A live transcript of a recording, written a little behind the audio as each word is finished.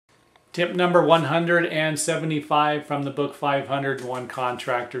Tip number 175 from the book 501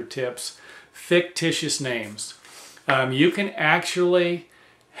 Contractor Tips, fictitious names. You can actually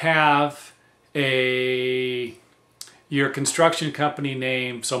have your construction company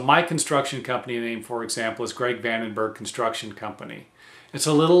name. So my construction company name, for example, is Greg Vandenberg Construction Company. It's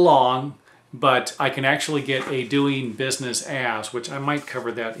a little long, but I can actually get a doing business as, which I might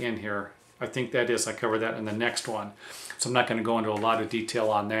cover that in here. I think that is, I cover that in the next one. So I'm not going to go into a lot of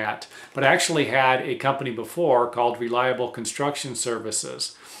detail on that. But I actually had a company before called Reliable Construction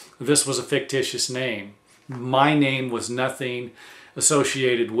Services. This was a fictitious name. My name was nothing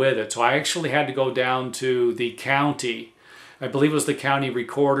associated with it. So I actually had to go down to the county. I believe it was the county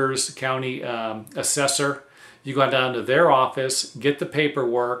recorder's, county assessor. You go down to their office, get the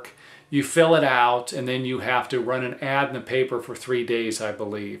paperwork, you fill it out, and then you have to run an ad in the paper for 3 days, I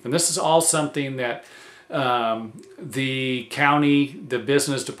believe. And this is all something that the county, the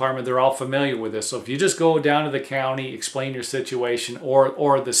business department, they're all familiar with this. So if you just go down to the county, explain your situation,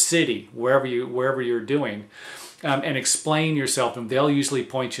 or the city, wherever you're doing, and explain yourself, and they'll usually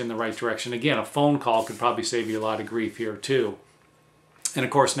point you in the right direction. Again, a phone call could probably save you a lot of grief here too. And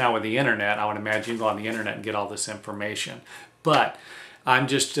of course, now with the internet, I would imagine you can go on the internet and get all this information. But I'm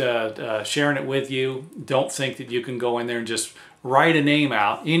just sharing it with you. Don't think that you can go in there and just write a name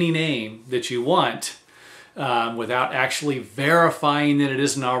out, any name that you want, without actually verifying that it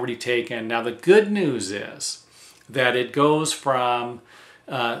isn't already taken. Now, the good news is that it goes from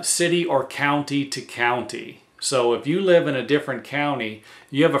city or county to county. So if you live in a different county,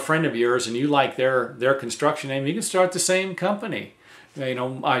 you have a friend of yours and you like their construction name, you can start the same company. You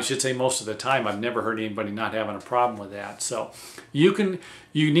know, I should say most of the time. I've never heard anybody not having a problem with that. So you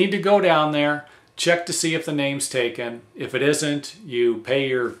need to go down there, check to see if the name's taken. If it isn't, you pay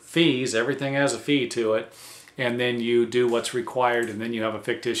your fees. Everything has a fee to it. And then you do what's required, and then you have a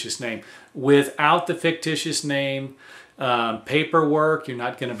fictitious name. Without the fictitious name, paperwork, you're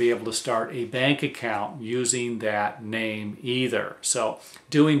not going to be able to start a bank account using that name either. So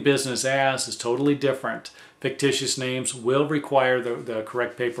doing business as is totally different. Fictitious names will require the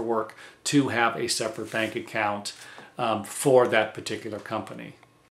correct paperwork to have a separate bank account for that particular company.